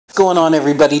Going on,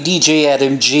 everybody? DJ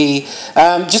Adam G.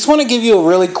 Just want to give you a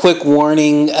really quick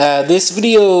warning. This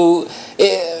video,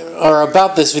 or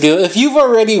about this video, if you've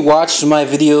already watched my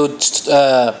video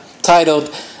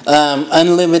titled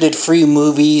Unlimited Free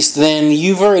Movies, then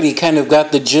you've already kind of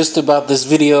got the gist about this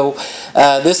video.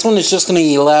 This one is just going to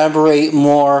elaborate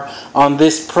more on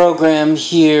this program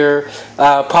here,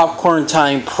 Popcorn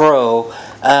Time Pro.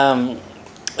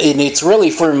 And it's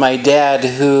really for my dad,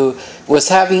 who was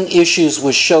having issues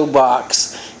with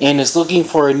Showbox and is looking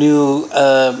for a new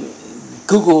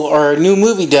Google or a new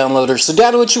movie downloader. So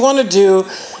Dad, what you want to do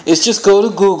is just go to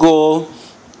Google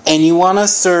and you want to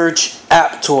search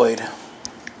Aptoide.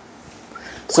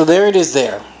 So there it is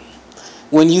there.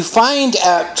 When you find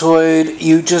Aptoide,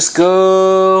 you just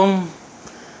go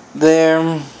there.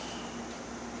 And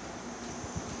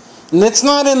it's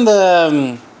not in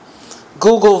the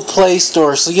Google Play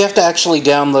Store, so you have to actually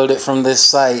download it from this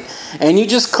site. And you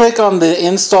just click on the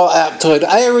Install Aptoide.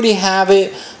 I already have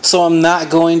it, so I'm not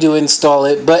going to install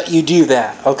it, but you do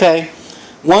that, okay?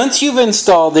 Once you've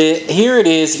installed it, here it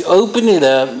is. You open it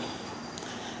up,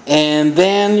 and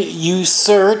then you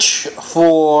search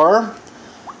for,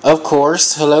 of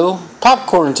course, hello,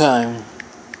 Popcorn Time.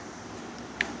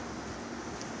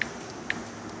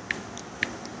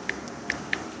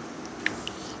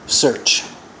 Search.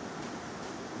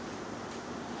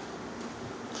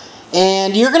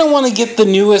 And you're going to want to get the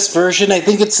newest version. I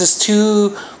think it's this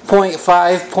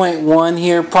 2.5.1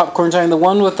 here, Popcorn Time, the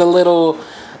one with the little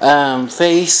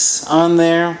face on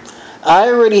there. I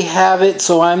already have it,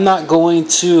 so I'm not going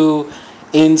to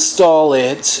install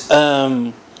it.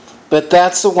 But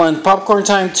that's the one, Popcorn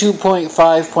Time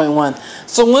 2.5.1.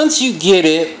 So once you get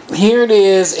it, here it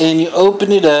is, and you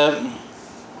open it up.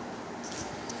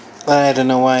 I don't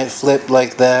know why it flipped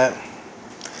like that.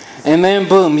 And then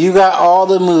boom, you got all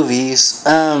the movies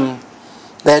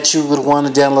that you would want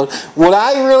to download. What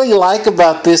I really like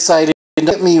about this site, don't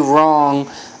get me wrong,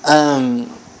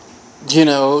 you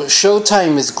know,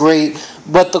 Showtime is great,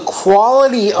 but the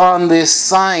quality on this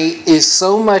site is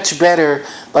so much better.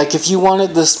 Like if you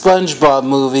wanted the SpongeBob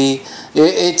movie,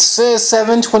 it says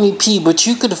 720p, but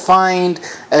you could find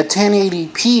a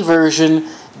 1080p version.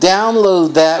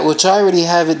 Download that, which I already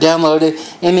have it downloaded,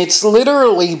 and it's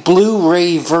literally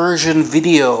Blu-ray version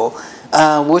video,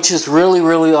 which is really,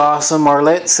 really awesome. Or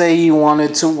let's say you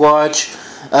wanted to watch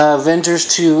Avengers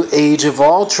 2 Age of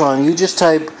Ultron. You just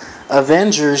type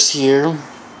Avengers here,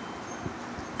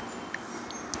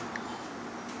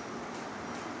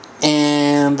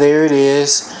 and there it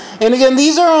is. And again,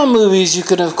 these are all movies you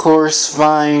can, of course,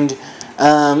 find in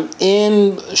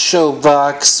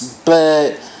Showbox,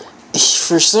 but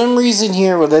for some reason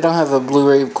here, where they don't have a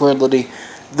Blu-ray quality,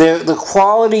 the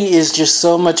quality is just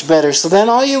so much better. So then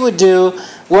all you would do,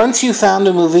 once you found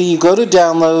a movie, you go to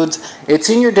downloads. It's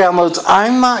in your downloads.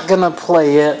 I'm not going to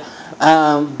play it,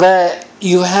 but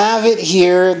you have it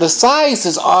here. The size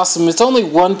is awesome. It's only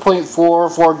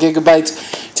 1.44 gigabytes.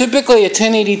 Typically, a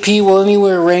 1080p will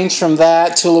anywhere range from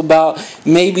that to about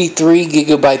maybe 3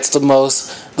 gigabytes the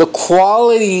most. The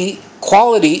quality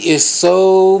is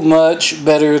so much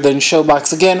better than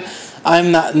Showbox. Again,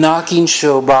 I'm not knocking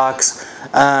Showbox,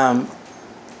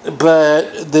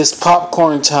 but this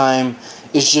Popcorn Time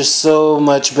is just so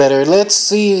much better. Let's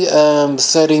see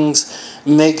settings.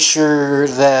 Make sure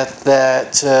that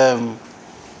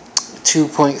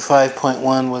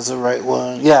 2.5.1 was the right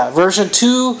one. Yeah, version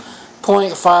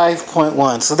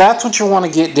 2.5.1. So that's what you want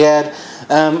to get, Dad.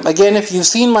 Again, if you've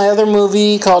seen my other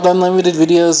movie called Unlimited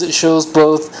Videos, it shows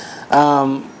both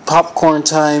Popcorn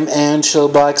Time and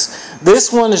Showbox. This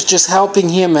one is just helping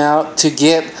him out to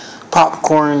get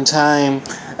Popcorn Time.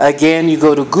 Again, you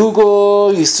go to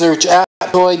Google, you search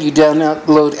Aptoide, you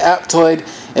download Aptoide,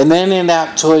 and then in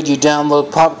Aptoide you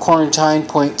download Popcorn Time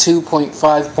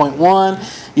 2.5.1.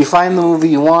 You find the movie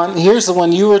you want. Here's the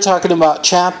one you were talking about,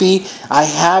 Chappie. I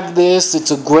have this.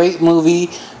 It's a great movie.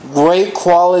 Great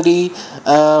quality,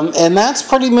 and that's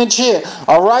pretty much it.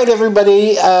 Alright,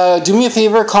 everybody, do me a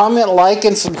favor, comment, like,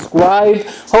 and subscribe.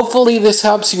 Hopefully this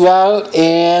helps you out,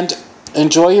 and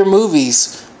enjoy your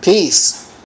movies. Peace.